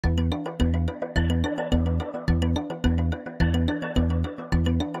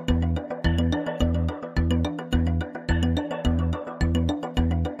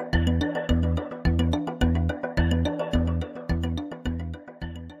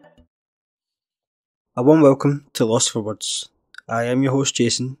A warm welcome to Lost for Words. I am your host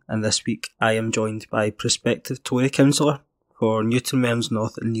Jason, and this week I am joined by prospective Tory councillor for Newton, Mearns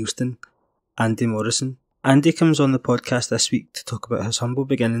North and Neilston, Andy Morrison. Andy comes on the podcast this week to talk about his humble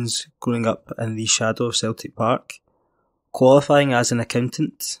beginnings growing up in the shadow of Celtic Park, qualifying as an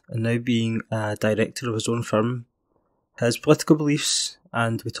accountant and now being a director of his own firm, his political beliefs,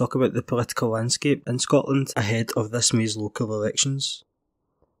 and we talk about the political landscape in Scotland ahead of this May's local elections.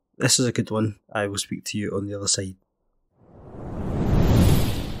 This is a good one. I will speak to you on the other side.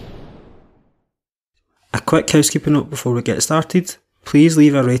 A quick housekeeping note before we get started. Please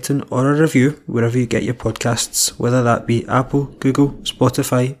leave a rating or a review wherever you get your podcasts, whether that be Apple, Google,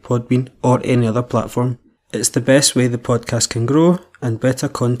 Spotify, Podbean or any other platform. It's the best way the podcast can grow and better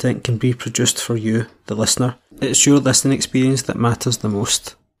content can be produced for you, the listener. It's your listening experience that matters the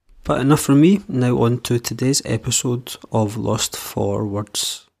most. But enough from me, now on to today's episode of Lost for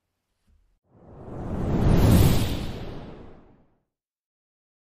Words.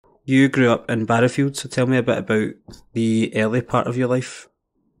 You grew up in Barrowfield, so tell me a bit about the early part of your life.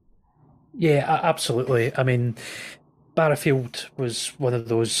 Yeah, absolutely. I mean, Barrowfield was one of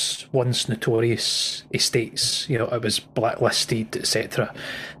those once notorious estates. You know, it was blacklisted, etc.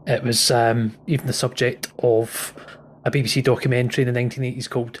 It was even the subject of a BBC documentary in the 1980s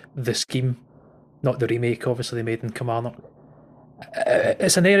called The Scheme, not the remake, obviously, they made in Kilmarnock.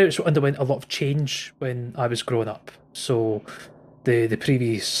 It's an area which underwent a lot of change when I was growing up. So the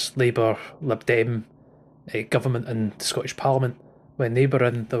previous Labour Lib Dem government in the Scottish Parliament, when they were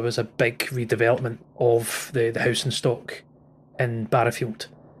in, there was a big redevelopment of the housing stock in Barrowfield,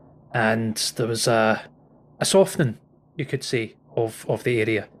 and there was a softening, you could say, of the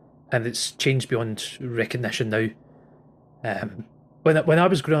area, and it's changed beyond recognition now. When I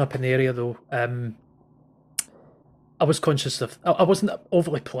was growing up in the area, though, I was conscious of I wasn't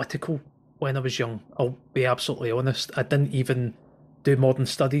overly political when I was young. I'll be absolutely honest. I didn't even do modern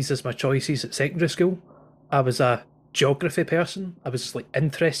studies as my choices at secondary school. I was a geography person. I was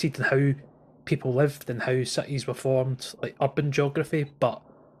interested in how people lived and how cities were formed, like urban geography, but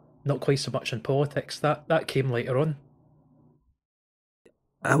not quite so much in politics. That came later on.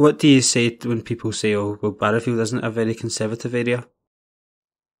 What do you say when people say, oh, well, Barrowfield isn't a very conservative area?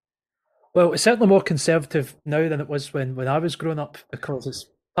 Well, it's certainly more conservative now than it was when I was growing up, because it's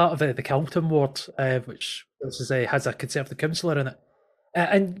part of the Calton ward, which has a Conservative councillor in it.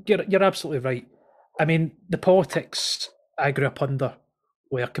 And you're absolutely right. I mean, the politics I grew up under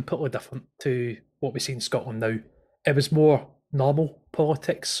were completely different to what we see in Scotland now. It was more normal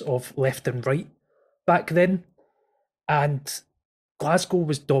politics of left and right back then, and Glasgow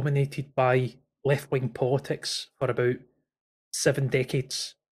was dominated by left-wing politics for about 7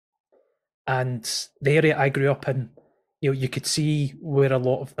 decades. And the area I grew up in, you could see where a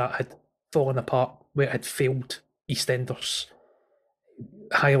lot of that had fallen apart, where it had failed EastEnders.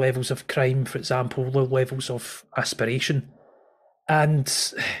 High levels of crime, for example, low levels of aspiration. And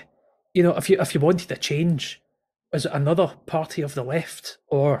if you wanted a change, was it another party of the left,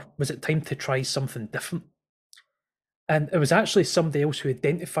 or was it time to try something different? And it was actually somebody else who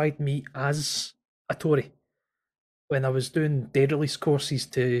identified me as a Tory. When I was doing day release courses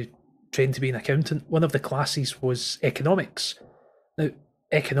to train to be an accountant, one of the classes was economics. Now,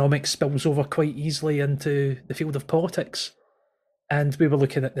 economics spills over quite easily into the field of politics. And we were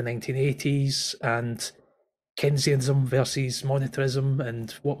looking at the 1980s and Keynesianism versus monetarism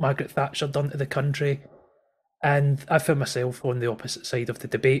and what Margaret Thatcher done to the country. And I found myself on the opposite side of the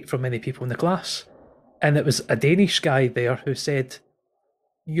debate from many people in the class. And it was a Danish guy there who said,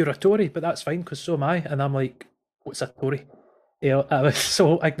 "You're a Tory, but that's fine because so am I." And I'm like, "What's a Tory?" I was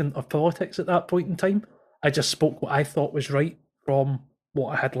so ignorant of politics at that point in time. I just spoke what I thought was right from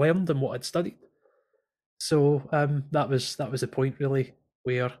what I had learned and what I'd studied. So that was the point really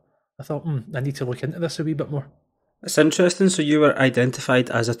where I thought, I need to look into this a wee bit more. It's interesting. So you were identified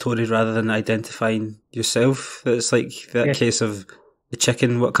as a Tory rather than identifying yourself. It's like that case of the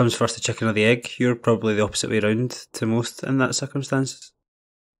chicken, what comes first, the chicken or the egg? You're probably the opposite way around to most in that circumstance.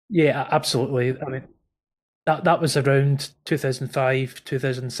 Yeah, absolutely. I mean, that was around 2005,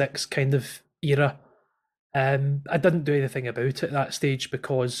 2006 kind of era. I didn't do anything about it at that stage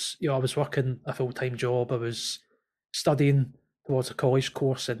because I was working a full-time job. I was studying towards a college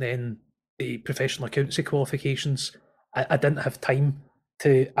course and then the professional accountancy qualifications. I didn't have time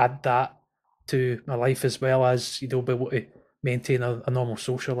to add that to my life, as well as be able to maintain a normal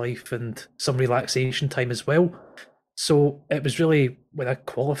social life and some relaxation time as well. So it was really when I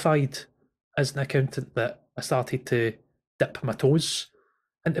qualified as an accountant that I started to dip my toes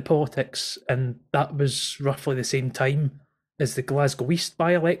into politics, and that was roughly the same time as the Glasgow East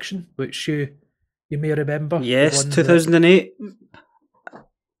by-election, which you you may remember. Yes, 2008.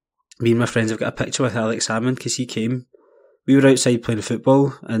 Me and my friends have got a picture with Alex Salmond because he came. We were outside playing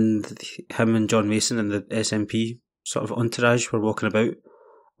football, and him and John Mason and the SNP sort of entourage were walking about.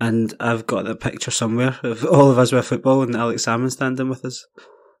 And I've got that picture somewhere of all of us with football and Alex Salmond standing with us.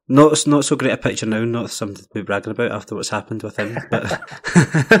 Not so great a picture now, not something to be bragging about after what's happened with him. But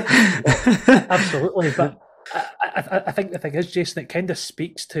absolutely, but I think the thing is, Jason, it kind of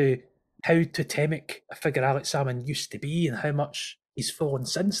speaks to how totemic a figure Alex Salmond used to be and how much he's fallen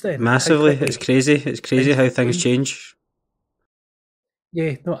since then. Massively, it's crazy. It's crazy how things change.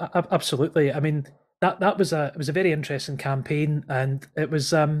 Yeah, no, absolutely. I mean, that was a very interesting campaign, and it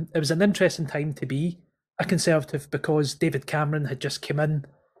was an interesting time to be a Conservative because David Cameron had just come in,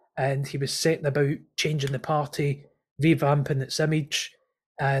 and he was setting about changing the party, revamping its image,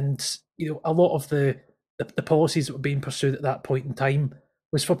 and a lot of the policies that were being pursued at that point in time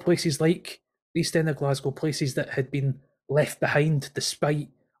was for places like the East End of Glasgow, places that had been left behind despite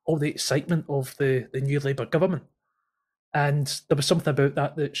all the excitement of the new Labour government. And there was something about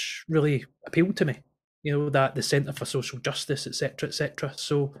that that's really appealed to me, that the Centre for Social Justice, etc., etc.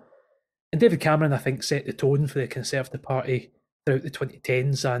 So, and David Cameron, I think, set the tone for the Conservative Party throughout the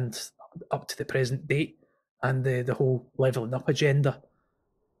 2010s and up to the present date, and the whole levelling up agenda.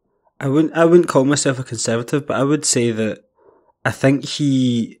 I wouldn't call myself a Conservative, but I would say that I think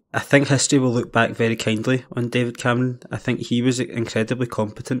history will look back very kindly on David Cameron. I think he was incredibly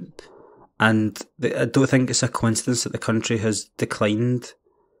competent. And I don't think it's a coincidence that the country has declined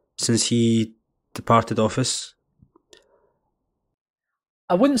since he departed office.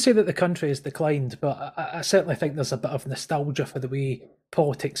 I wouldn't say that the country has declined, but I certainly think there's a bit of nostalgia for the way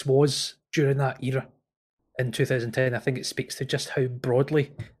politics was during that era in 2010. I think it speaks to just how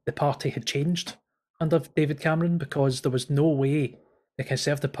broadly the party had changed under David Cameron, because there was no way the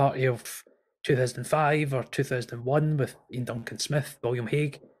Conservative Party of 2005 or 2001 with Ian Duncan Smith, William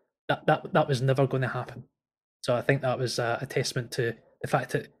Hague, that was never going to happen. So I think that was a testament to the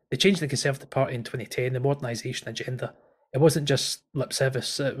fact that they changed the Conservative Party in 2010, the modernisation agenda. It wasn't just lip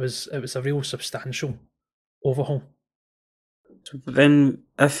service; it was a real substantial overhaul. Then,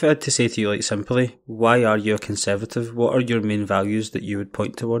 if I had to say to you, simply, why are you a Conservative? What are your main values that you would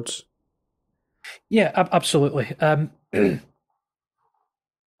point towards? Yeah, absolutely. I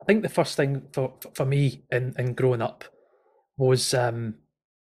think the first thing for me in growing up was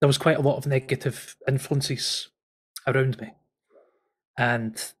there was quite a lot of negative influences around me.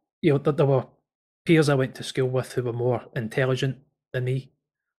 And, there were peers I went to school with who were more intelligent than me,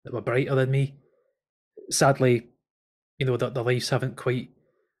 that were brighter than me. Sadly, that their lives haven't quite,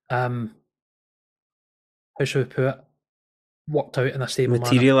 how should we put it, worked out in a stable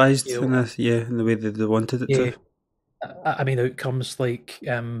materialised manner. In the way that they wanted it to. I mean, outcomes like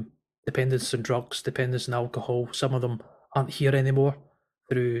dependence on drugs, dependence on alcohol, some of them aren't here anymore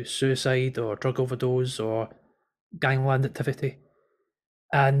through suicide or drug overdose or gangland activity.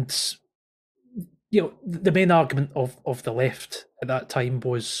 And, the main argument of the left at that time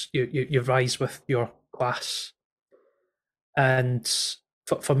was you rise with your class. And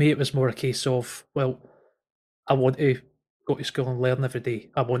for me, it was more a case of, well, I want to go to school and learn every day.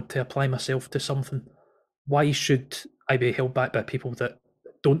 I want to apply myself to something. Why should I be held back by people that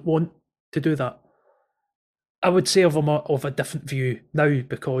don't want to do that? I would say I'm of a different view now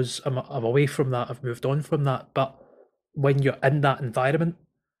because I'm away from that. I've moved on from that. But when you're in that environment,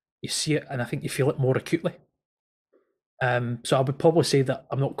 you see it, and I think you feel it more acutely. So I would probably say that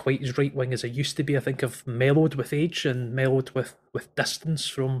I'm not quite as right wing as I used to be. I think I've mellowed with age and mellowed with distance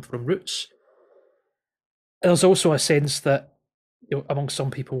from roots. There's also a sense that among some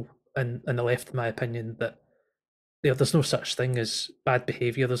people in the left, in my opinion, that there's no such thing as bad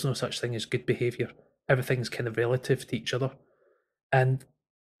behaviour. There's no such thing as good behaviour. Everything's kind of relative to each other. And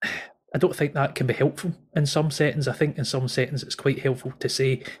I don't think that can be helpful in some settings. I think in some settings it's quite helpful to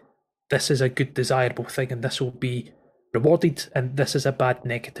say this is a good, desirable thing and this will be rewarded, and this is a bad,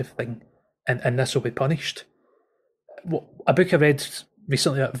 negative thing and this will be punished. A book I read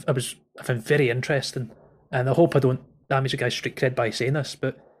recently I found very interesting, and I hope I don't damage a guy's street cred by saying this,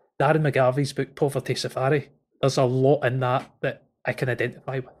 but Darren McGarvey's book, Poverty Safari, there's a lot in that I can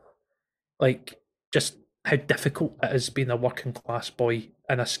identify with. Like, just how difficult it is being a working class boy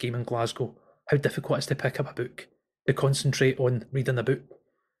in a scheme in Glasgow, how difficult it is to pick up a book, to concentrate on reading a book,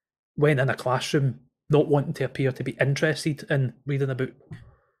 when in a classroom, not wanting to appear to be interested in reading a book.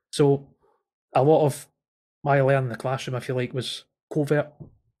 So a lot of my learning in the classroom, I feel like, was covert.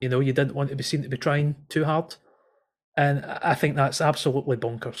 You didn't want to be seen to be trying too hard. And I think that's absolutely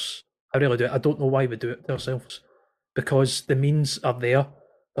bonkers. I really do. I don't know why we do it to ourselves, because the means are there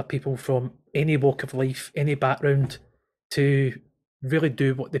they're people from any walk of life, any background, to really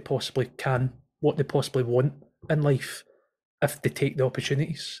do what they possibly can, what they possibly want in life, if they take the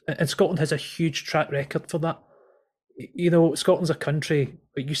opportunities. And Scotland has a huge track record for that. You know, Scotland's a country,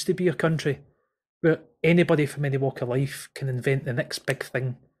 it used to be a country, where anybody from any walk of life can invent the next big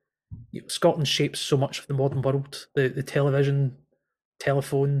thing. You know, Scotland shapes so much of the modern world, the television,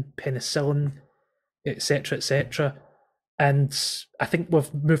 telephone, penicillin, etc., etc. And I think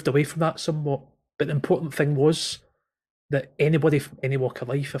we've moved away from that somewhat. But the important thing was that anybody from any walk of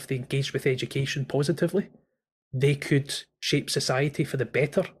life, if they engaged with education positively, they could shape society for the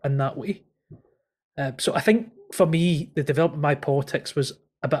better in that way. So I think for me, the development of my politics was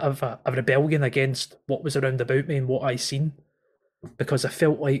a bit of a rebellion against what was around about me and what I seen, because I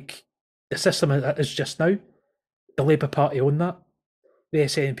felt like the system that is just now, the Labour Party own that. The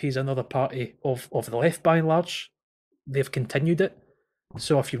SNP is another party of the left by and large. They've continued it.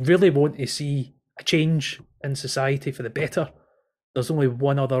 So if you really want to see a change in society for the better, there's only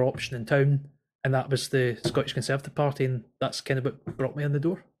one other option in town, and that was the Scottish Conservative Party, and that's kind of what brought me in the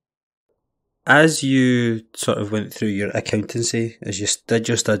door. As you sort of went through your accountancy, as you did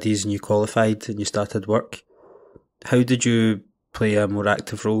your studies and you qualified and you started work, how did you play a more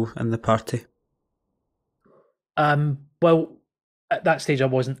active role in the party? Well, at that stage I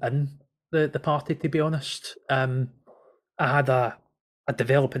wasn't in the party, to be honest. I had a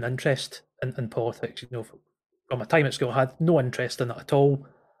developing interest in politics. You know, from my time at school, I had no interest in it at all.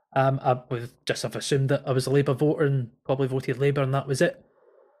 I would just have assumed that I was a Labour voter and probably voted Labour, and that was it.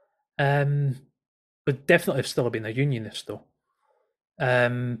 Would definitely have still been a unionist though.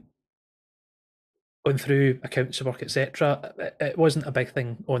 Going through accountancy work, etc., it wasn't a big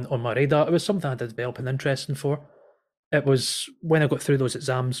thing on my radar. It was something I had a developing interest in for. It was when I got through those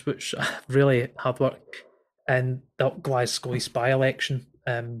exams, which really hard work, and the Glasgow East by-election.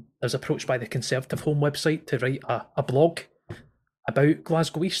 I was approached by the Conservative Home website to write a blog about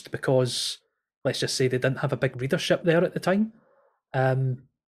Glasgow East because, let's just say, they didn't have a big readership there at the time. And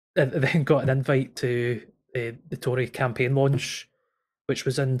then got an invite to the Tory campaign launch, which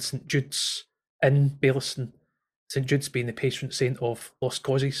was in St Jude's in Neilston. St Jude's being the patron saint of lost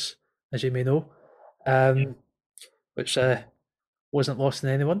causes, as you may know, which wasn't lost in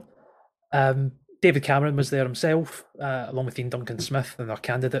anyone. David Cameron was there himself, along with Ian Duncan Smith and our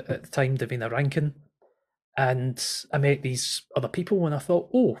candidate at the time, Davina Rankin. And I met these other people, and I thought,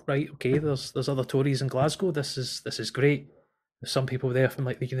 oh, right, okay, there's other Tories in Glasgow. This is great. There's some people there from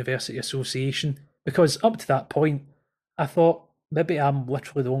like the University Association, because up to that point, I thought maybe I'm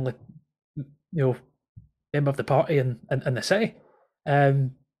literally the only, member of the party in the city.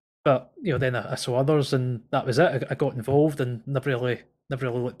 But then I saw others, and that was it. I got involved and never really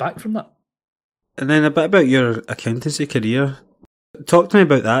looked back from that. And then a bit about your accountancy career. Talk to me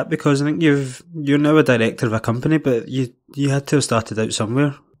about that, because I think you're now a director of a company, but you had to have started out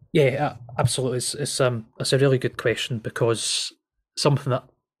somewhere. Yeah, absolutely. It's a really good question, because something that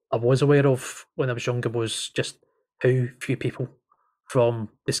I was aware of when I was younger was just how few people from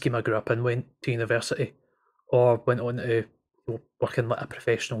the scheme I grew up in went to university or went on to work in like a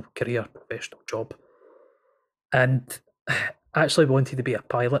professional job. And I actually wanted to be a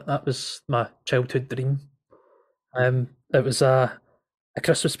pilot. That was my childhood dream. It was a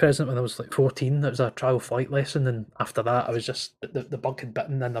Christmas present when I was like 14. It was a trial flight lesson, and after that I was just, the bug had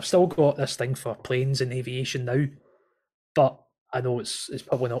bitten, and I've still got this thing for planes and aviation now, but I know it's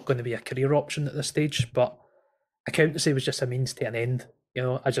probably not going to be a career option at this stage. But accountancy was just a means to an end.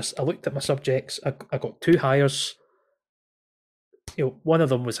 I looked at my subjects. I got 2 hires. One of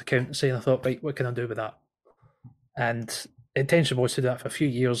them was accountancy, and I thought, right, what can I do with that? And the intention was to do that for a few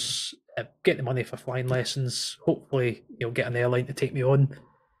years, get the money for flying lessons, hopefully get an airline to take me on.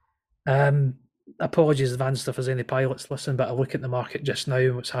 Apologies in advance if there's any pilots listening, but I look at the market just now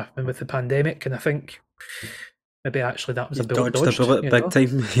and what's happening with the pandemic, and I think maybe actually that was a bullet dodged. A bullet big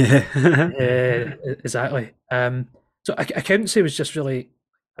time. Yeah. Exactly. So accountancy was just really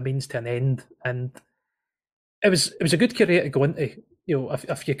a means to an end, and it was a good career to go into.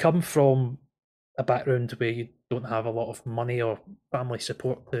 If you come from a background where you don't have a lot of money or family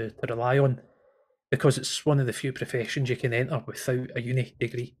support to rely on, because it's one of the few professions you can enter without a uni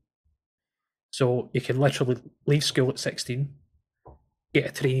degree. So you can literally leave school at 16, get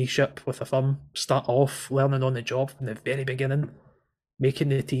a traineeship with a firm, start off learning on the job from the very beginning, making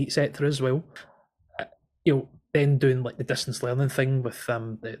the tea, etc. as well. Then doing like the distance learning thing with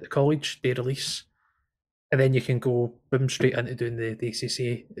the college, day release, and then you can go boom straight into doing the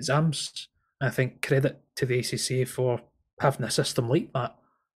ACCA exams. I think credit to the ACCA for having a system like that,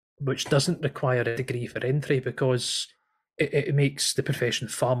 which doesn't require a degree for entry, because it makes the profession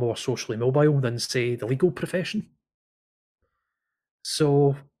far more socially mobile than, say, the legal profession.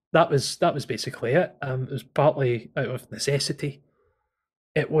 So that was basically it. It was partly out of necessity.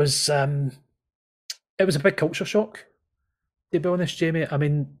 It was it was a big culture shock, to be honest, Jamie. I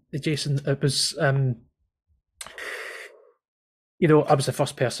mean, Jason, it was I was the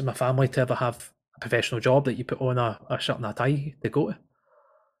first person in my family to ever have a professional job that you put on a shirt and a tie to go to.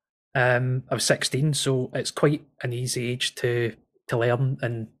 I was 16, so it's quite an easy age to learn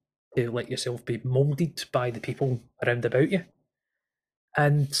and to let yourself be moulded by the people around about you.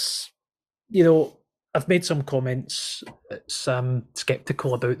 And I've made some comments that's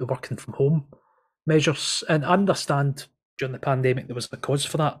sceptical about the working from home measures, and I understand during the pandemic there was a cause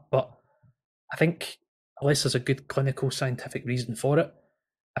for that, but I think unless there's a good clinical scientific reason for it,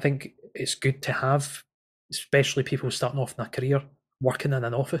 I think it's good to have, especially people starting off in a career, working in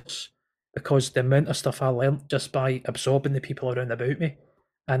an office, because the amount of stuff I learnt just by absorbing the people around about me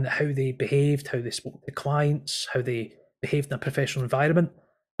and how they behaved, how they spoke to clients, how they behaved in a professional environment,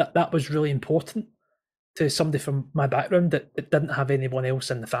 that was really important to somebody from my background that didn't have anyone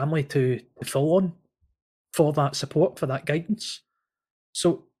else in the family to fall on for that support, for that guidance.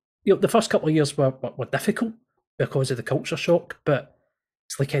 So, the first couple of years were difficult because of the culture shock, but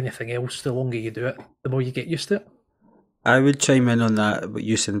it's like anything else, the longer you do it, the more you get used to it. I would chime in on that, what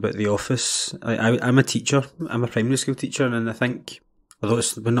you said about the office. I'm a teacher, I'm a primary school teacher, and I think, although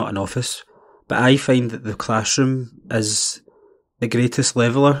we're not an office, but I find that the classroom is the greatest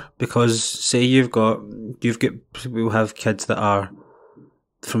leveler, because say we'll have kids that are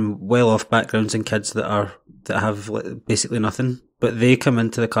from well off backgrounds and kids that have basically nothing, but they come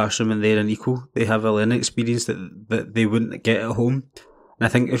into the classroom and they're an equal. They have a learning experience that they wouldn't get at home. And I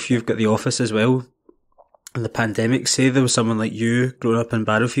think if you've got the office as well, in the pandemic, say there was someone like you growing up in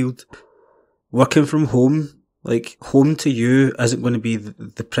Barrowfield, working from home, like home to you isn't going to be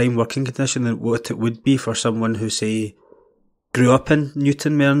the prime working condition that what it would be for someone who, say, grew up in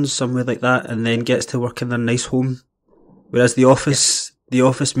Newton, Mearns, somewhere like that, and then gets to work in their nice home. Whereas the office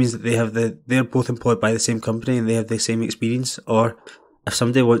means that they're both employed by the same company and they have the same experience. Or if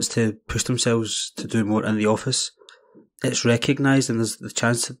somebody wants to push themselves to do more in the office, it's recognised and there's the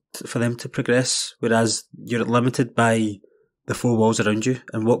chance for them to progress. Whereas you're limited by the four walls around you,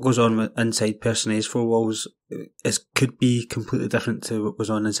 and what goes on inside person A's four walls could be completely different to what goes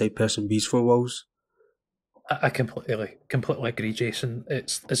on inside person B's four walls. I completely agree, Jason.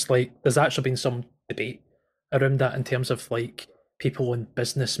 It's like there's actually been some debate around that in terms of like people in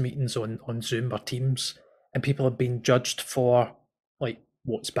business meetings on Zoom or Teams, and people have been judged for like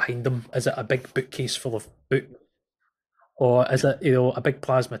what's behind them. Is it a big bookcase full of books, or is it a big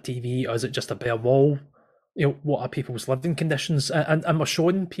plasma TV, or is it just a bare wall? What are people's living conditions? And we're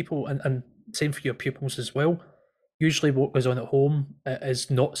showing people, and same for your pupils as well. Usually what goes on at home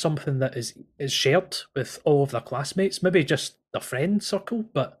is not something that is shared with all of their classmates, maybe just their friend circle,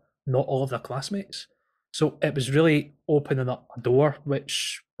 but not all of their classmates. So it was really opening up a door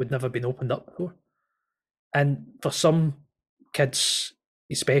which would never been opened up before. And for some kids,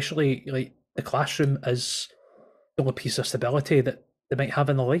 especially, like the classroom is the only piece of stability that they might have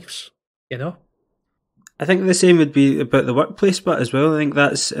in their lives, I think the same would be about the workplace, but as well, I think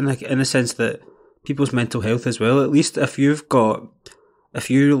that's in a sense that people's mental health as well. At least if you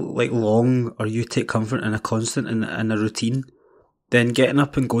like long or you take comfort in a constant in a routine, then getting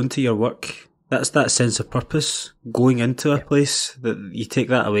up and going to your work, that's that sense of purpose. Going into a place that you take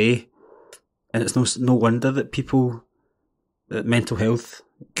that away, and it's no wonder that that mental health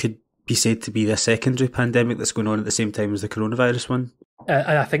could be said to be the secondary pandemic that's going on at the same time as the coronavirus one.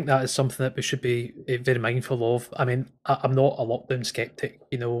 And I think that is something that we should be very mindful of. I mean, I'm not a lockdown skeptic.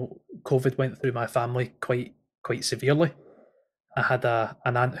 COVID went through my family quite severely. I had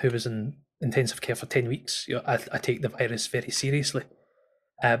an aunt who was in intensive care for 10 weeks. I take the virus very seriously.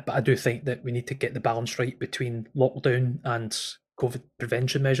 But I do think that we need to get the balance right between lockdown and COVID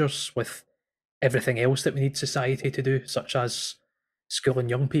prevention measures with everything else that we need society to do, such as schooling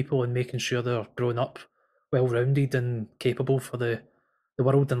young people and making sure they're growing up well-rounded and capable for the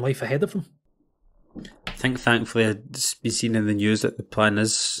world and life ahead of them. I think thankfully it's been seen in the news that the plan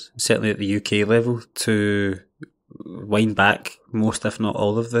is, certainly at the UK level, to wind back most, if not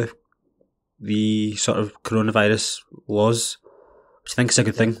all, of the sort of coronavirus laws, which I think is a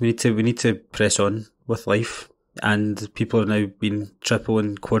good thing. We need to press on with life, and people have now been triple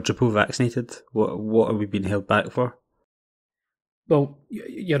and quadruple vaccinated. What are we being held back for? Well,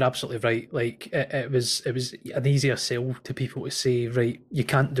 you're absolutely right. Like it was an easier sell to people to say, right, you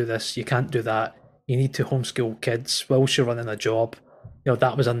can't do this, you can't do that. You need to homeschool kids whilst you're running a job.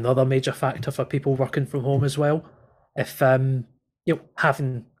 That was another major factor for people working from home as well. If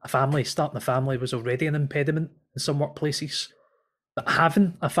having a family, starting a family was already an impediment in some workplaces, but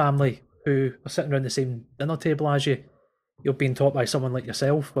having a family who are sitting around the same dinner table as you, you're being taught by someone like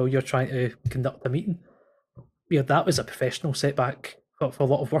yourself while you're trying to conduct a meeting. Yeah, that was a professional setback for a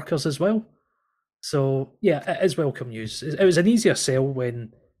lot of workers as well. So yeah, it is welcome news. It was an easier sell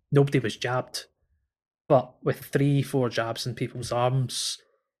when nobody was jabbed, but with 3, 4 jabs in people's arms,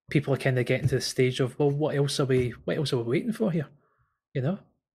 people are kind of getting to the stage of, well, what else are we waiting for here? You know?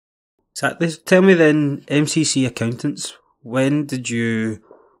 Exactly. Tell me then, MCC accountants, when did you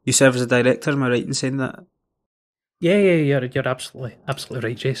serve as a director? Am I right in saying that? Yeah, you're absolutely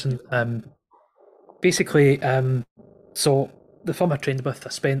right, Jason. Basically, so the firm I trained with, I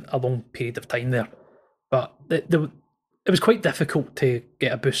spent a long period of time there, but it was quite difficult to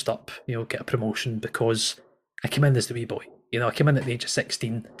get a boost up, get a promotion because I came in as the wee boy. I came in at the age of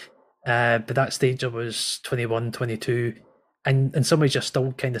 16. By that stage, I was 21, 22, and in some ways, you're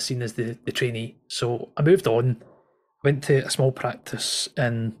still kind of seen as the trainee. So I moved on, went to a small practice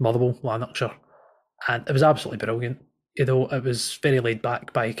in Motherwell, Lanarkshire, and it was absolutely brilliant. It was very laid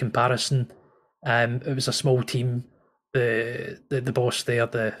back by comparison. It was a small team. The boss there,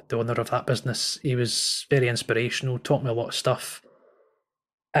 the owner of that business, he was very inspirational, taught me a lot of stuff.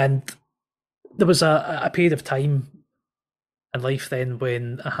 And there was a period of time in life then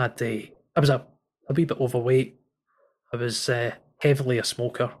when I was a wee bit overweight. I was heavily a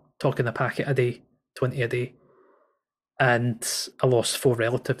smoker, talking a packet a day, 20 a day. And I lost 4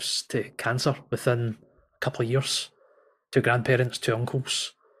 relatives to cancer within a couple of years, 2 grandparents, 2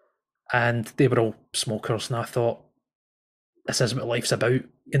 uncles, and they were all smokers. And I thought, this is what life's about,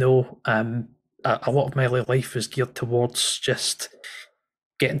 a lot of my life was geared towards just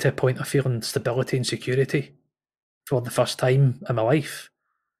getting to a point of feeling stability and security for the first time in my life.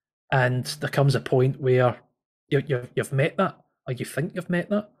 And there comes a point where you've met that, or you think you've met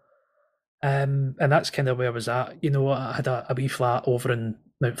that. And that's kind of where I was at. I had a wee flat over in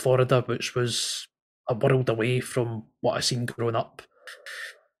Mount Florida, which was a world away from what I seen growing up.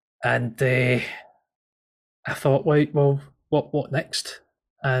 And I thought, right, well, what next?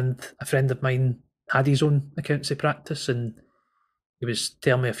 And a friend of mine had his own accountancy practice, and he was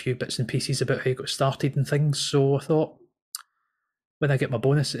telling me a few bits and pieces about how he got started and things. So I thought, when I get my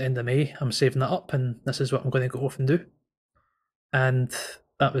bonus at the end of May, I'm saving that up, and this is what I'm going to go off and do. And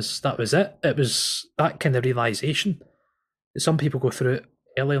that was it. It was that kind of realization. Some people go through it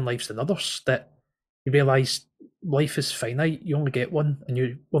earlier in lives than others. That you realise life is finite. You only get one, and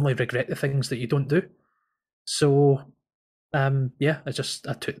you only regret the things that you don't do. So, I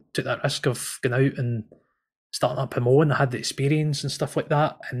took that risk of going out and starting up my own. I had the experience and stuff like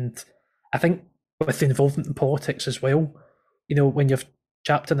that, and I think with the involvement in politics as well, when you've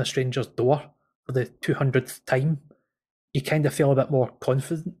chapped in a stranger's door for the 200th time, you kind of feel a bit more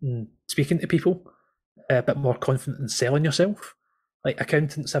confident in speaking to people, a bit more confident in selling yourself. Like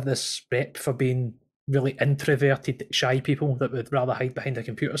accountants have this rep for being really introverted, shy people that would rather hide behind a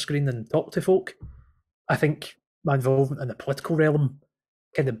computer screen than talk to folk. I think my involvement in the political realm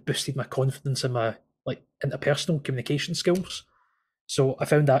kind of boosted my confidence in my interpersonal communication skills. So I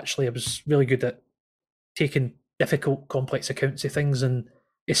found actually I was really good at taking difficult, complex accountancy things and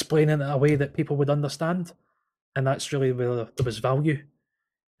explaining it in a way that people would understand. And that's really where there was value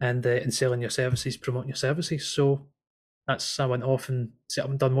and in selling your services, promoting your services. So I went off and set up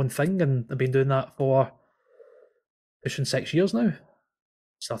and done one thing, and I've been doing that for pushing 6 years now.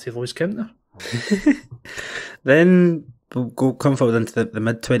 Started lose count there. Then we'll come forward into the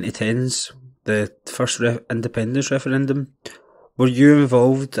mid 2010s, the first independence referendum. Were you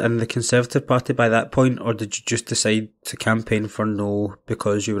involved in the Conservative Party by that point, or did you just decide to campaign for no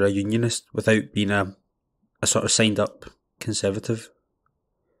because you were a unionist without being a sort of signed up Conservative?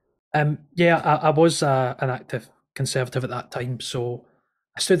 I was an active Conservative at that time, so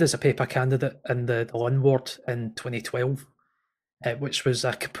I stood as a paper candidate in the Lynn ward in 2012, which was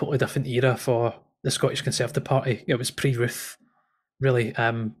a completely different era for the Scottish Conservative Party. It was pre-Ruth, really,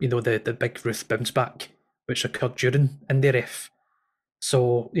 the big Ruth bounce back, which occurred during IndyRef.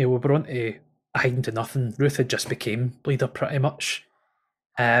 So, we were on to hiding to nothing. Ruth had just became leader pretty much.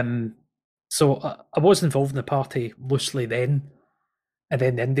 So I was involved in the party loosely then, and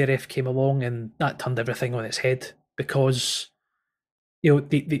then the IndyRef came along, and that turned everything on its head because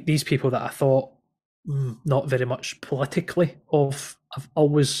these people that I thought not very much politically of, I've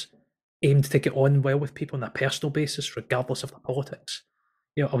always aimed to get on well with people on a personal basis, regardless of the politics.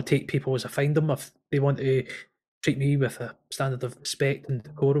 I'll take people as I find them. If they want to treat me with a standard of respect and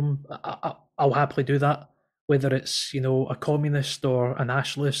decorum, I'll happily do that. Whether it's a communist or a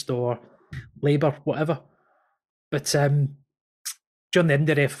nationalist or Labour, whatever. But during the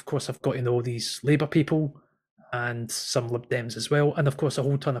NDRF, of course, I've got to know these Labour people and some Lib Dems as well, and of course a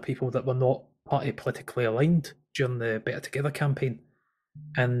whole ton of people that were not party politically aligned during the Better Together campaign.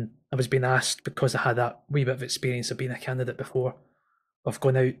 And I was being asked, because I had that wee bit of experience of being a candidate before, of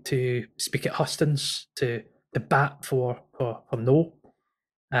going out to speak at hustings to bat for no.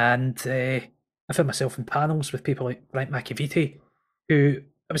 And I found myself in panels with people like Frank McAveety, who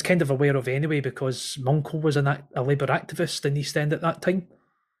I was kind of aware of anyway because my uncle was a Labour activist in East End at that time.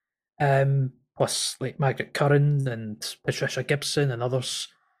 Plus like Margaret Curran and Patricia Gibson and others.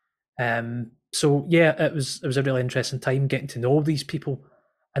 So yeah, it was a really interesting time getting to know all these people.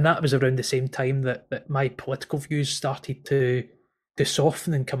 And that was around the same time that my political views started to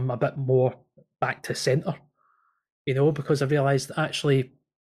soften and come a bit more back to centre. Because I realised that actually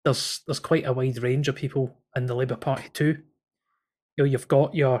there's quite a wide range of people in the Labour Party too. You've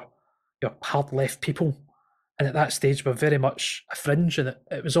got your hard left people, and at that stage we're very much a fringe, and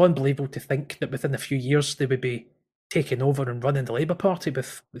it was unbelievable to think that within a few years they would be taking over and running the Labour Party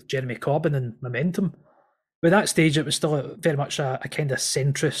with Jeremy Corbyn and Momentum. By that stage it was still very much a kind of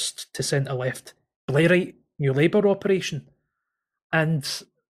centrist to centre-left Blairite New Labour operation. And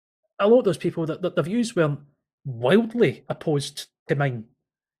a lot of those people, that their views weren't wildly opposed to mine.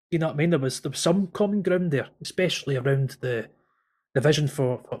 You know what I mean? There was some common ground there, especially around the vision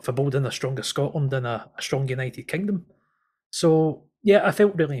for building a stronger Scotland and a strong United Kingdom. So yeah, I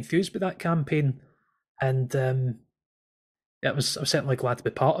felt really enthused by that campaign, and I was certainly glad to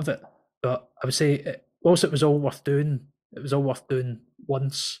be part of it. But I would say, whilst it was all worth doing, it was all worth doing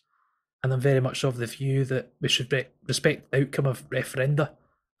once. And I'm very much of the view that we should respect the outcome of referenda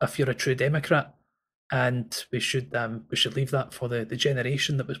if you're a true Democrat, and we should leave that for the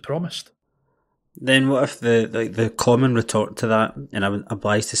generation that was promised. Then what if the common retort to that, and I'm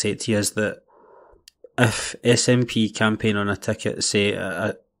obliged to say it to you, is that if SNP campaign on a ticket, say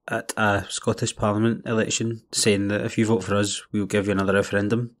at a Scottish Parliament election, saying that if you vote for us, we'll give you another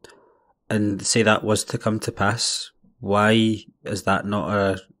referendum, and say that was to come to pass, why is that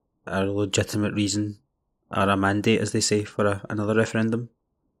not a legitimate reason or a mandate, as they say, for another referendum?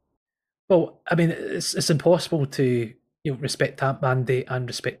 Well, I mean, it's impossible to respect that mandate and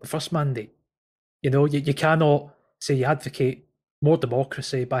respect the first mandate. You cannot say you advocate more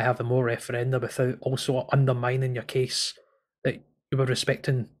democracy by having more referenda without also undermining your case that you were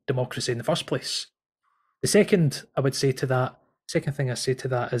respecting democracy in the first place. The second thing I say to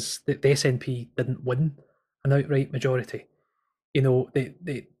that is that the SNP didn't win an outright majority.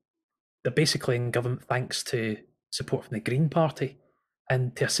 They're basically in government thanks to support from the Green Party,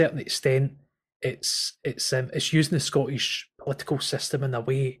 and to a certain extent, it's using the Scottish political system in a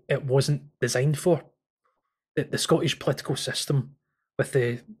way it wasn't designed for. The Scottish political system, with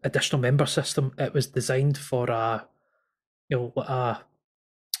the additional member system, it was designed for a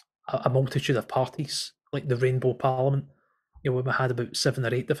multitude of parties, like the Rainbow Parliament. We had about 7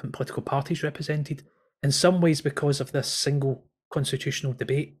 or 8 different political parties represented. In some ways, because of this single constitutional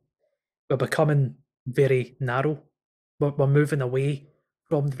debate, we're becoming very narrow. We're moving away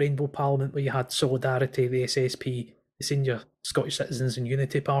from the Rainbow Parliament, where you had Solidarity, the SSP, the Senior Scottish Citizens and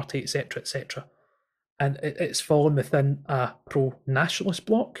Unity Party, etc., etc. And it's fallen within a pro-nationalist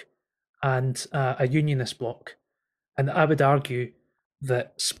bloc and a unionist bloc. And I would argue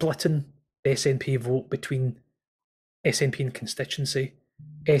that splitting the SNP vote between SNP and constituency,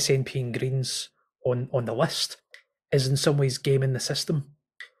 SNP and Greens on the list, is in some ways gaming the system.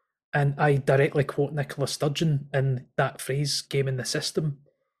 And I directly quote Nicola Sturgeon in that phrase, gaming the system,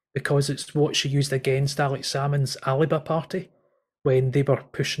 because it's what she used against Alex Salmond's Aliba party when they were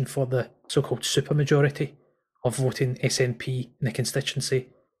pushing for the so-called supermajority of voting SNP in the constituency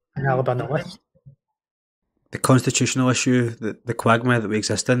and Aliba on the list. The constitutional issue, the quagmire that we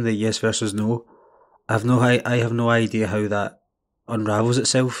exist in, the yes versus no, I have no idea how that unravels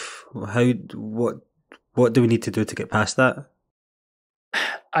itself. What do we need to do to get past that?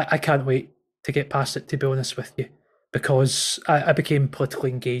 I can't wait to get past it, to be honest with you, because I became politically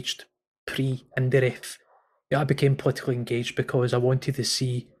engaged pre-NDRF. I became politically engaged because I wanted to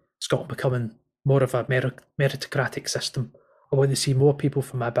see Scotland becoming more of a meritocratic system. I wanted to see more people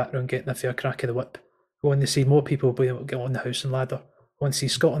from my background getting a fair crack of the whip. I wanted to see more people being able to get on the housing ladder. I want to see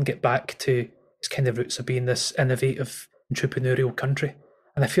Scotland get back to its kind of roots of being this innovative, entrepreneurial country.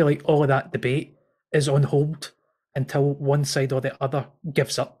 And I feel like all of that debate is on hold until one side or the other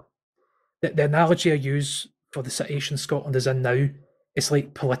gives up. The analogy I use for the situation Scotland is in now is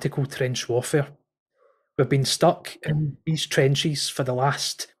like political trench warfare. We've been stuck in these trenches for the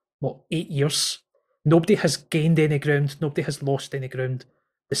last, 8 years. Nobody has gained any ground. Nobody has lost any ground,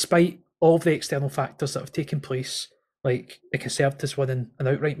 despite all of the external factors that have taken place, like the Conservatives winning an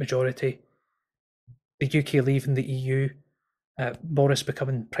outright majority, the UK leaving the EU, Boris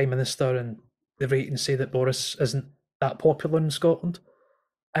becoming Prime Minister, and the ratings say that Boris isn't that popular in Scotland.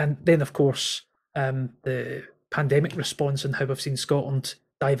 And then, of course, the pandemic response and how we've seen Scotland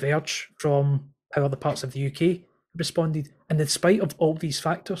diverge from how other parts of the UK responded. And in spite of all these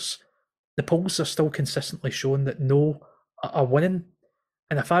factors, the polls are still consistently showing that no are winning.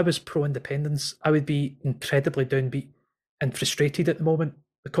 And if I was pro-independence, I would be incredibly downbeat and frustrated at the moment,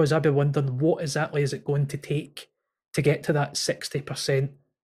 because I'd be wondering what exactly is it going to take to get to that 60%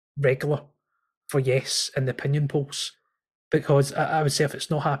 regular for yes in the opinion polls. Because I would say if it's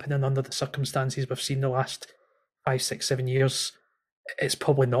not happening under the circumstances we've seen the last 5, 6, 7 years, it's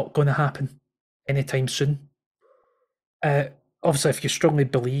probably not going to happen anytime soon. Obviously, if you strongly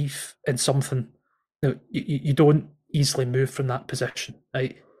believe in something, you don't easily move from that position.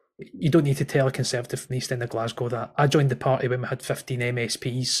 Right? You don't need to tell a Conservative from the East End of Glasgow that I joined the party when we had 15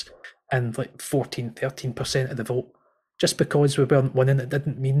 MSPs and like 14, 13% of the vote. Just because we weren't winning, it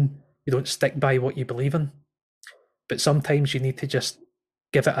didn't mean you don't stick by what you believe in. But sometimes you need to just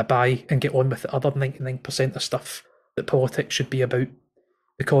give it a bye and get on with the other 99% of stuff that politics should be about.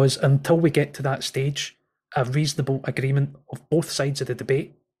 Because until we get to that stage, a reasonable agreement of both sides of the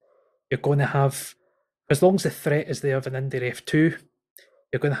debate, you're going to have, as long as the threat is there of an Indy 2,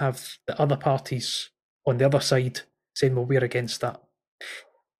 you're going to have the other parties on the other side saying, well, we're against that.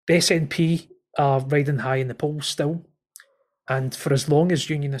 The SNP are riding high in the polls still. And for as long as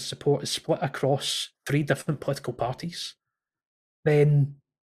unionist support is split across 3 different political parties, then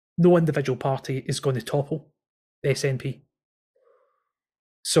no individual party is going to topple the SNP.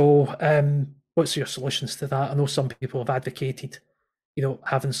 So what's your solutions to that? I know some people have advocated,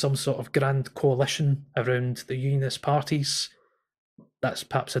 having some sort of grand coalition around the unionist parties. That's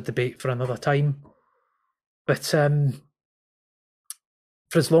perhaps a debate for another time. But for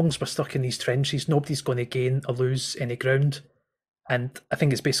as long as we're stuck in these trenches, nobody's going to gain or lose any ground. And I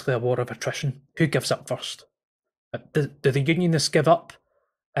think it's basically a war of attrition. Who gives up first? Do the unionists give up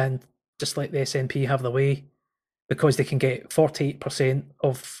and just let the SNP have their way because they can get 48%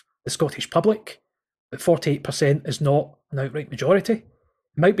 of the Scottish public, but 48% is not an outright majority? It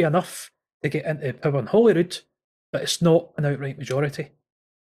might be enough to get into power in Holyrood, but it's not an outright majority.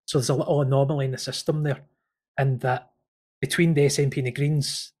 So there's a little anomaly in the system there, and that between the SNP and the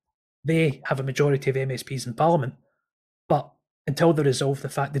Greens, they have a majority of MSPs in Parliament, but until they resolve the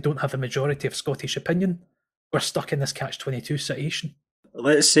fact they don't have a majority of Scottish opinion, we're stuck in this catch-22 situation.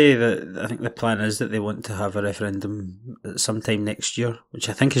 Let's say that I think the plan is that they want to have a referendum sometime next year, which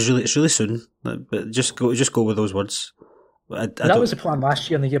I think is really soon. But just go with those words. That was the plan last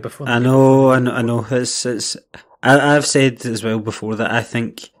year and the year before. I know. I've said as well before that I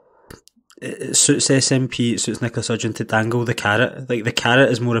think it suits SNP, it suits Nicola Sturgeon to dangle the carrot. Like, the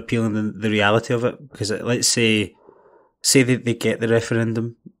carrot is more appealing than the reality of it, because let's say they get the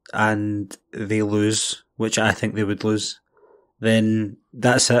referendum and they lose, which I think they would lose, then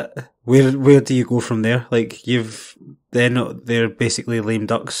that's it. Where do you go from there? Like, they're basically lame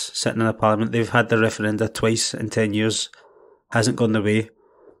ducks sitting in a parliament. They've had the referenda twice in 10 years, hasn't gone their way.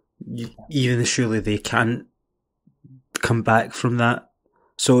 Even surely they can't come back from that.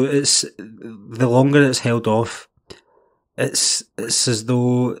 So it's, the longer it's held off, it's as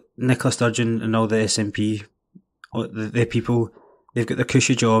though Nicola Sturgeon and all the SNP, the people, they've got their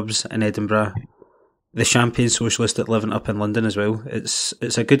cushy jobs in Edinburgh, the champagne socialist that living up in London as well.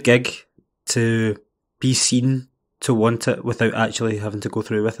 It's a good gig to be seen to want it without actually having to go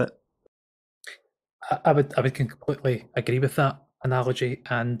through with it. I would completely agree with that analogy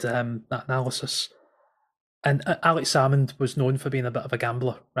and that analysis. And Alex Salmond was known for being a bit of a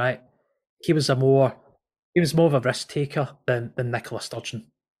gambler, right? He was more of a risk taker than Nicola Sturgeon.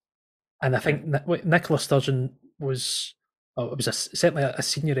 And I think Nicola Sturgeon was certainly a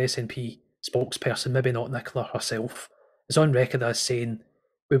senior SNP spokesperson, maybe not Nicola herself, is on record as saying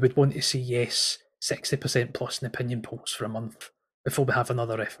we would want to see yes 60% plus in opinion polls for a month before we have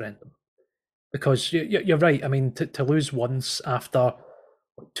another referendum. Because you're right. I mean, to lose once after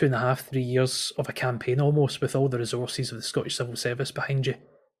 2.5, 3 years of a campaign almost, with all the resources of the Scottish Civil Service behind you.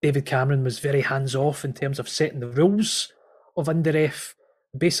 David Cameron was very hands-off in terms of setting the rules of Indy-Ref,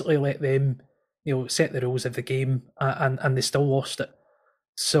 basically let them set the rules of the game, and they still lost it.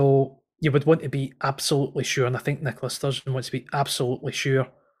 So you would want to be absolutely sure, and I think Nicola Sturgeon wants to be absolutely sure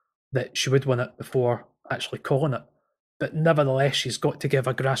that she would win it before actually calling it. But nevertheless, she's got to give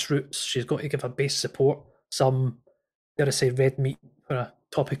a grassroots, she's got to give a base support, some, dare I say, red meat, for a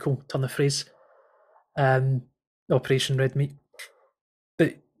topical turn of phrase, Operation Red Meat.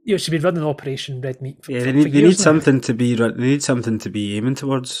 But you should be running Operation Red Meat for, Yeah, for, they for need years now. something to be they need something to be aiming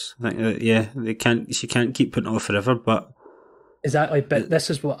towards. I think yeah, she can't keep putting it off forever. But Exactly, but this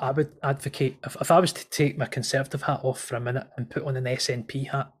is what I would advocate. If I was to take my Conservative hat off for a minute and put on an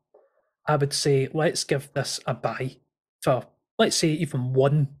SNP hat, I would say let's give this a bye for, let's say, even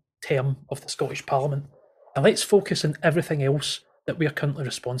one term of the Scottish Parliament, and let's focus on everything else that we are currently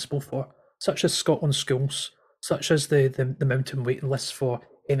responsible for, such as Scotland schools, such as the mountain waiting lists for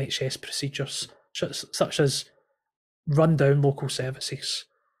NHS procedures, such as rundown local services.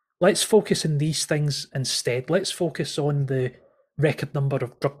 Let's focus on these things instead. Let's focus on the record number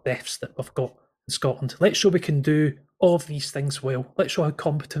of drug deaths that we've got in Scotland. Let's show we can do all of these things well. Let's show how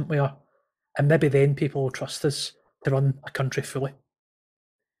competent we are. And maybe then people will trust us to run a country fully.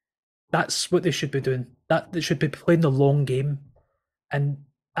 That's what they should be doing. That they should be playing the long game. And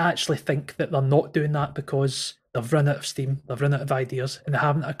I actually think that they're not doing that because they've run out of steam, they've run out of ideas, and they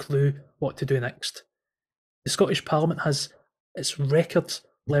haven't a clue what to do next. The Scottish Parliament has its record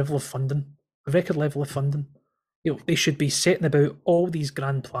level of funding. They should be setting about all these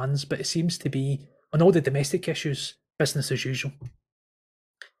grand plans, but it seems to be, on all the domestic issues, business as usual.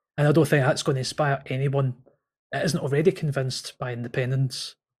 And I don't think that's going to inspire anyone that isn't already convinced by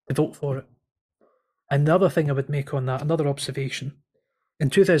independence to vote for it. And the other thing I would make on that, another observation,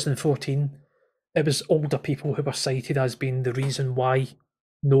 in 2014, it was older people who were cited as being the reason why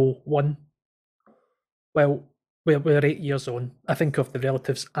no won. Well, we're 8 years on. I think of the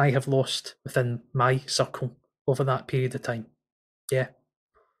relatives I have lost within my circle over that period of time. Yeah.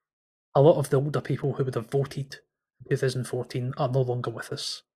 A lot of the older people who would have voted in 2014 are no longer with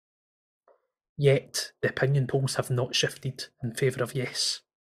us. Yet, the opinion polls have not shifted in favour of yes.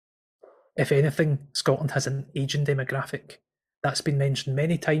 If anything, Scotland has an ageing demographic. That's been mentioned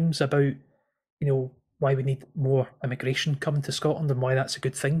many times about, why we need more immigration coming to Scotland and why that's a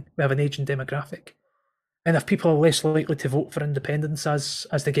good thing. We have an ageing demographic. And if people are less likely to vote for independence as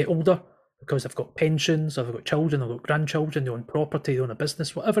they get older, because they've got pensions, or they've got children, or they've got grandchildren, they own property, they own a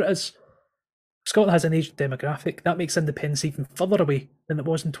business, whatever it is, Scotland has an aging demographic. That makes independence even further away than it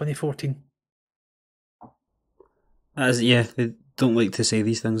was in 2014. Yeah, they don't like to say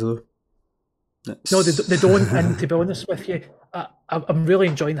these things though. No, they don't. And to be honest with you, I'm really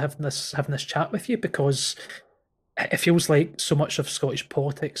enjoying having this chat with you, because it feels like so much of Scottish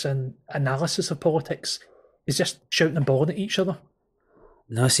politics and analysis of politics is just shouting and bawling at each other.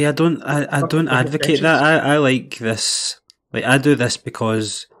 No, see, I don't advocate that. I like this. Like, I do this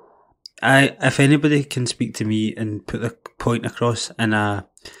because if anybody can speak to me and put their point across in an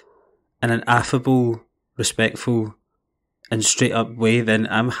affable, respectful, and straight up way, then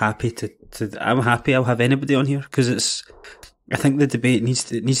I'm happy I'm happy. I'll have anybody on here, because I think the debate needs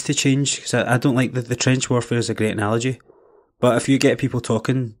to change, because I don't like the trench warfare is a great analogy, but if you get people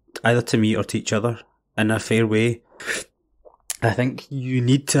talking either to me or to each other in a fair way, I think you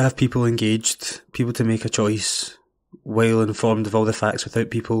need to have people engaged, people to make a choice, well informed of all the facts,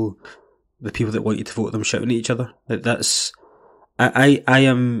 without the people that want you to vote them shouting at each other. I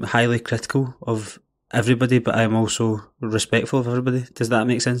am highly critical of everybody, but I am also respectful of everybody. Does that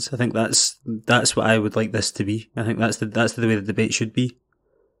make sense? I think that's what I would like this to be. I think that's the way the debate should be.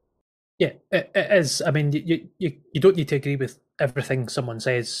 Yeah, it is. I mean, you don't need to agree with everything someone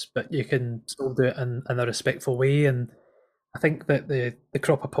says, but you can still do it in a respectful way. And I think that the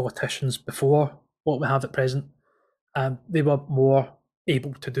crop of politicians before what we have at present, they were more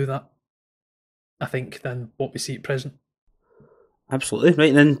able to do that, I think, than what we see at present. Absolutely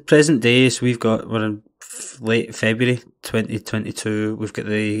right. And then present day, so we're in late February 2022. We've got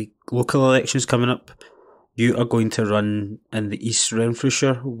the local elections coming up. You are going to run in the East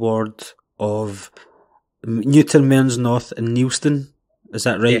Renfrewshire ward of Newton, Mearns North, and Neilston. Is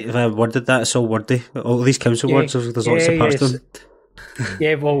that right? Yeah. If I worded that, it's all wordy. All these council words, there's lots of parts to them.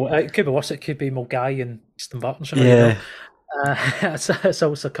 Yeah, well, it could be worse. It could be Mulgai and East Renfrewshire. Yeah. It's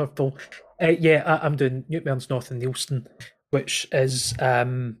also a curveball. I'm doing Newton, Mearns North, and Neilston, which is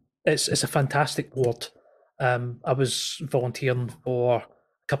it's a fantastic ward. I was volunteering for a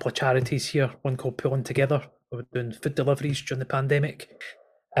couple of charities here, one called Pulling Together. We were doing food deliveries during the pandemic,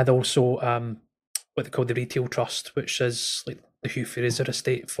 and also what they call the Retail Trust, which is like the Hugh Fraser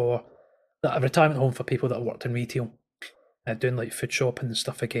estate for a retirement home for people that have worked in retail, doing like food shopping and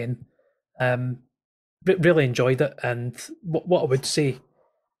stuff again. Really enjoyed it, and what I would say,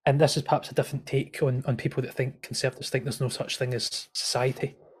 and this is perhaps a different take on people that think Conservatives think there's no such thing as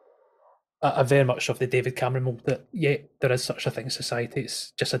society. I very much of the David Cameron mould that, yeah, there is such a thing as society.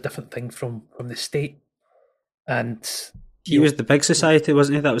 It's just a different thing from the state. And he was the big society,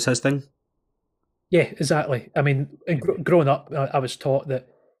 wasn't he? That was his thing. Yeah, exactly. I mean, growing up, I was taught that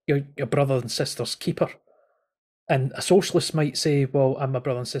your brother and sister's keeper. And a socialist might say, well, I'm my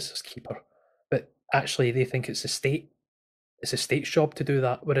brother and sister's keeper. But actually they think it's the state. It's the state's job to do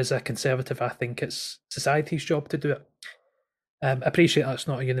that. Whereas a conservative, I think it's society's job to do it. I appreciate that's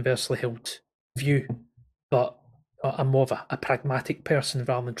not a universally held view, but I'm more of a pragmatic person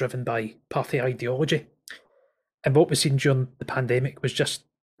rather than driven by party ideology. And what we've seen during the pandemic was just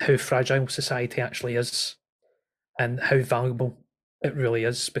how fragile society actually is and how valuable it really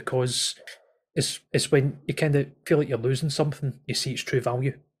is, because it's when you kind of feel like you're losing something, you see its true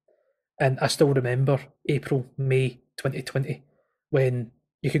value. And I still remember April, May 2020, when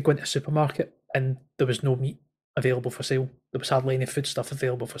you could go into a supermarket and there was no meat available for sale. There was hardly any food stuff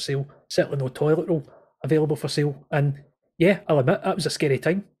available for sale, certainly no toilet roll available for sale. And yeah, I'll admit, that was a scary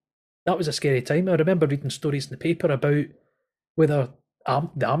time. That was a scary time. I remember reading stories in the paper about whether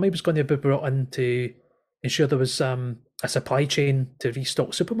the army was going to be brought in to ensure there was a supply chain to restock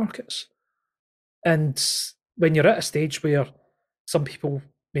supermarkets. And when you're at a stage where some people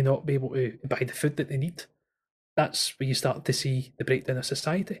may not be able to buy the food that they need, that's where you start to see the breakdown of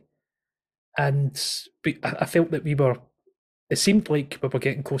society. And I felt that it seemed like we were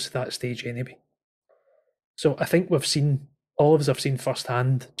getting close to that stage anyway. So I think all of us have seen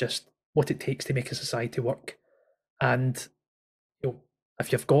firsthand just what it takes to make a society work. And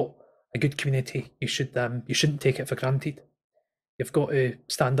if you've got a good community, you shouldn't take it for granted. You've got to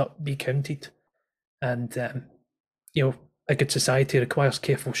stand up, be counted, and a good society requires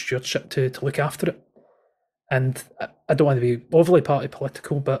careful stewardship to look after it. And I don't want to be overly party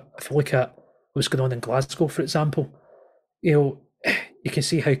political, but if you look at what's going on in Glasgow, for example, you can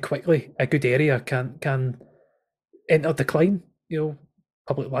see how quickly a good area can enter decline.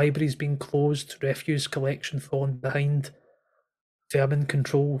 Public libraries being closed, refuse collection falling behind, vermin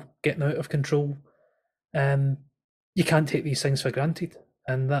control getting out of control. You can't take these things for granted,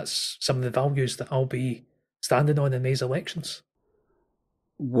 and that's some of the values that I'll be standing on in these elections.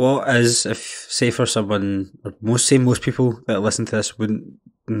 What is, if, say for someone, or most people that listen to this wouldn't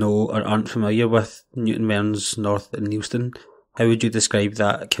know or aren't familiar with Newton, Mearns, North and Neilston, how would you describe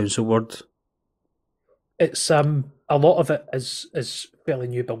that council ward? It's a lot of it is fairly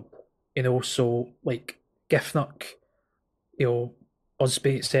new build, so like Giffnock,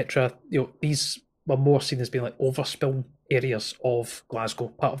 Busby, etc. These were more seen as being like overspill areas of Glasgow,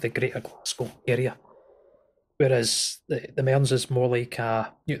 part of the Greater Glasgow area. Whereas the Mearns is more like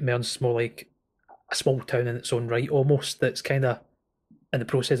Newton Mearns is more like a small town in its own right, almost, that's kind of in the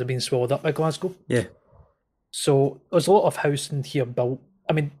process of being swallowed up by Glasgow. Yeah. So there's a lot of housing here built.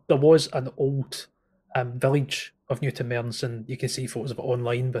 I mean, there was an old village of Newton Mearns, and you can see photos of it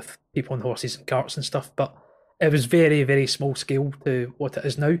online with people on horses and carts and stuff, but it was very, very small scale to what it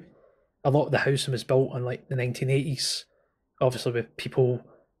is now. A lot of the housing was built in like the 1980s, obviously with people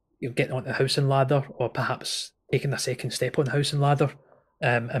getting onto the housing ladder, or perhaps taking a second step on the housing ladder,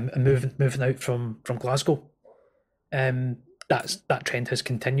 and moving out from Glasgow. That trend has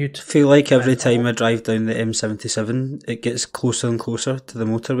continued. I feel like every time I drive down the M77, it gets closer and closer to the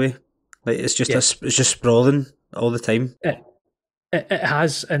motorway. Like it's just sprawling all the time. It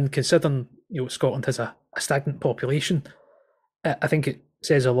has, and considering Scotland has a stagnant population, I think it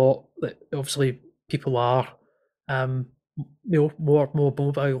says a lot that obviously people are more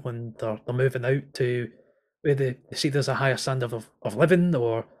mobile, and they're moving out to where they see there's a higher standard of living,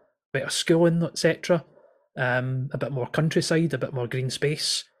 or better schooling, etc. A bit more countryside, a bit more green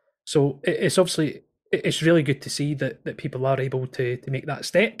space. So it's really good to see that people are able to make that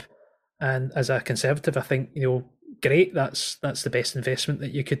step. And as a Conservative, I think great. That's the best investment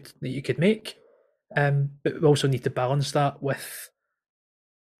that you could make. But we also need to balance that with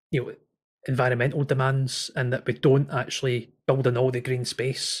environmental demands, and that we don't actually build in all the green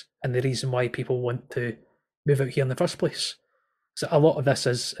space and the reason why people want to move out here in the first place. So a lot of this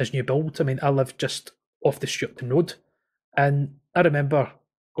is new build. I mean, I live just off the Stuartton Road, and I remember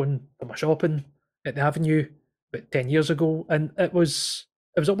going for my shopping at the Avenue about 10 years ago, and it was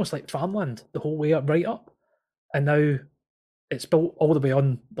almost like farmland the whole way up, right up. And now it's built all the way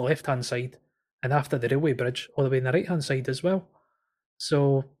on the left hand side, and after the railway bridge, all the way on the right hand side as well.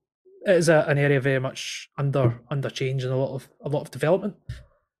 So it is an area very much under change and a lot of development.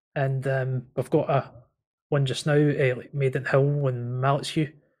 And we've got one just now, like Maiden Hill and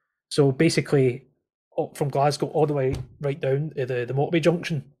Malletshew. So basically, from Glasgow all the way right down to the motorway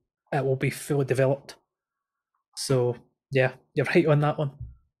junction, it will be fully developed. So yeah, you're right on that one.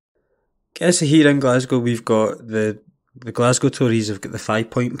 I guess here in Glasgow we've got the Glasgow Tories have got the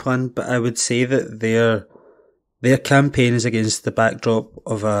 5-point plan, but I would say that their campaign is against the backdrop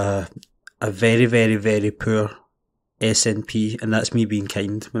of a very, very, very poor SNP, and that's me being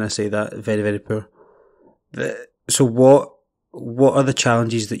kind when I say that. Very, very poor. So what are the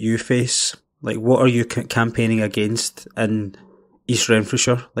challenges that you face? Like, what are you campaigning against in East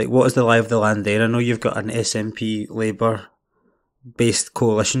Renfrewshire? Like, what is the lie of the land there? I know you've got an SNP Labour-based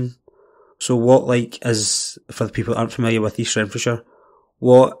coalition. So what, like, is, for the people that aren't familiar with East Renfrewshire,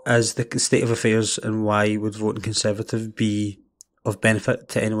 what is the state of affairs and why would voting Conservative be of benefit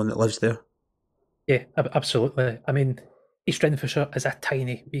to anyone that lives there? Yeah, absolutely. I mean, East Renfrewshire is a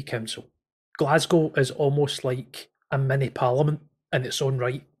tiny wee council. Glasgow is almost like a mini parliament in its own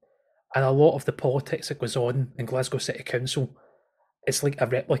right. And a lot of the politics that goes on in Glasgow City Council, it's like a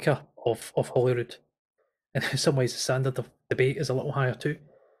replica of Holyrood. And in some ways, the standard of debate is a little higher too.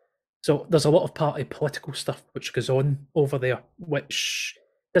 So there's a lot of party political stuff which goes on over there, which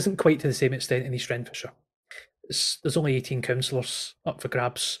isn't quite to the same extent in East Renfrewshire. There's only 18 councillors up for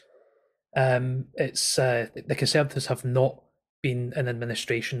grabs. The Conservatives have not been in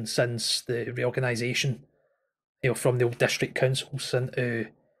administration since the reorganisation, from the old district councils into,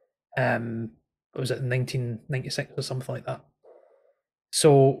 what was it, 1996 or something like that.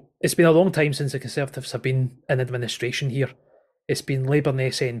 So it's been a long time since the Conservatives have been in administration here. It's been Labour and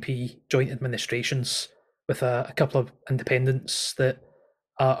SNP joint administrations with a couple of independents that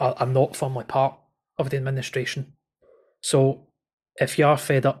are not firmly part of the administration. So if you are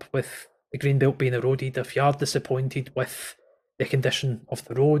fed up with the green belt being eroded, if you are disappointed with the condition of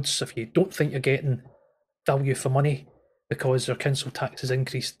the roads, if you don't think you're getting value for money because your council tax has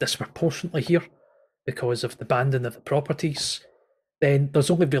increased disproportionately here because of the banding of the properties, then there's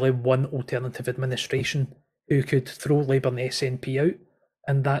only really one alternative administration who could throw Labour and the SNP out,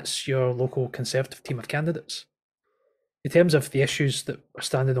 and that's your local Conservative team of candidates. In terms of the issues that we're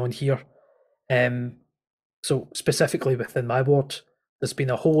standing on here, so specifically within my ward, there's been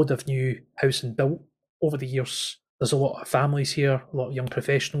a whole load of new housing built over the years. There's a lot of families here, a lot of young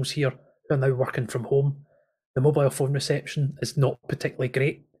professionals here who are now working from home. The mobile phone reception is not particularly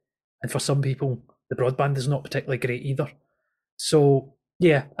great, and for some people, the broadband is not particularly great either. So,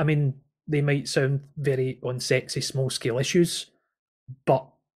 yeah, I mean, they might sound very unsexy, small-scale issues, but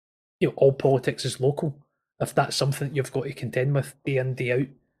all politics is local. If that's something that you've got to contend with day in, day out,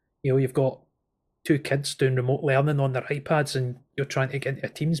 you've got 2 kids doing remote learning on their iPads and you're trying to get into a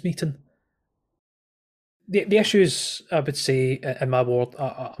Teams meeting. The issues, I would say, in my ward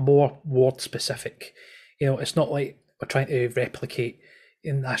are more ward-specific. It's not like we're trying to replicate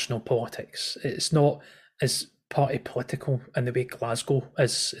in national politics. It's not as party political in the way Glasgow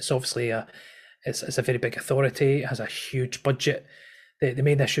is. It's obviously it's a very big authority. It has a huge budget. The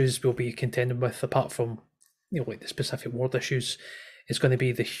main issues we'll be contending with, apart from like the specific ward issues, is going to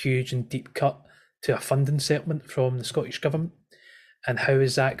be the huge and deep cut to a funding settlement from the Scottish Government, and how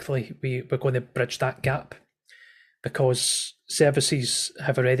exactly we're going to bridge that gap, because services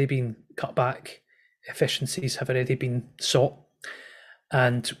have already been cut back, efficiencies have already been sought,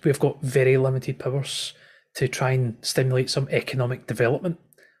 and we've got very limited powers to try and stimulate some economic development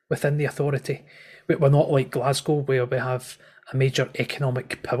within the authority. We're not like Glasgow, where we have a major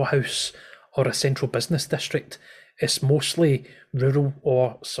economic powerhouse or a central business district. It's mostly rural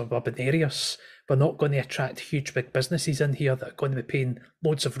or suburban areas. We're not going to attract huge big businesses in here that are going to be paying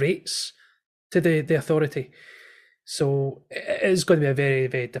loads of rates to the authority. So it is going to be a very,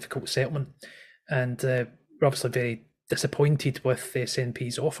 very difficult settlement, and we're obviously very disappointed with the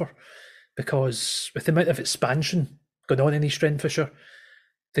SNP's offer, because with the amount of expansion going on in East Renfrewshire,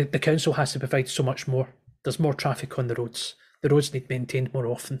 the council has to provide so much more. There's more traffic on the roads. The roads need maintained more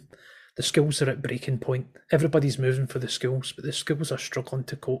often. The schools are at breaking point. Everybody's moving for the schools, but the schools are struggling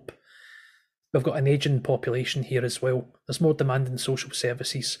to cope. We've got an ageing population here as well. There's more demand in social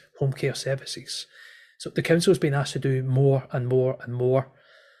services, home care services. So the council's been asked to do more and more and more,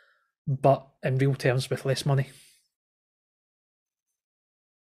 but in real terms with less money.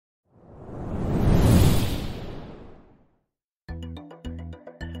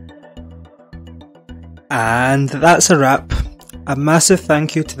 And that's a wrap. A massive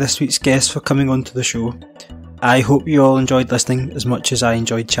thank you to this week's guest for coming on to the show. I hope you all enjoyed listening as much as I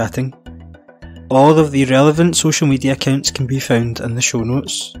enjoyed chatting. All of the relevant social media accounts can be found in the show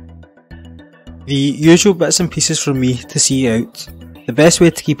notes. The usual bits and pieces from me to see you out. The best way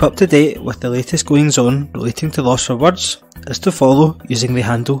to keep up to date with the latest goings on relating to Lost for Words is to follow using the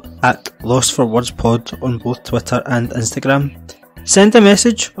handle @LostForWordsPod on both Twitter and Instagram. Send a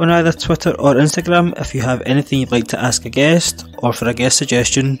message on either Twitter or Instagram if you have anything you'd like to ask a guest, or for a guest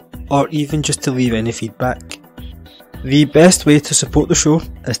suggestion, or even just to leave any feedback. The best way to support the show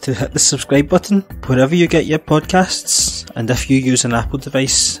is to hit the subscribe button wherever you get your podcasts, and if you use an Apple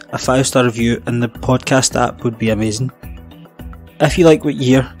device, a 5-star review in the podcast app would be amazing. If you like what you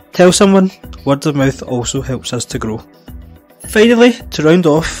hear, tell someone. Word of mouth also helps us to grow. Finally, to round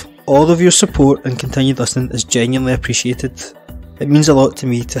off, all of your support and continued listening is genuinely appreciated. It means a lot to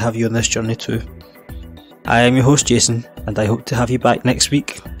me to have you on this journey too. I am your host Jason, and I hope to have you back next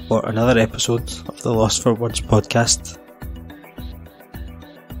week for another episode of the Lost for Words podcast.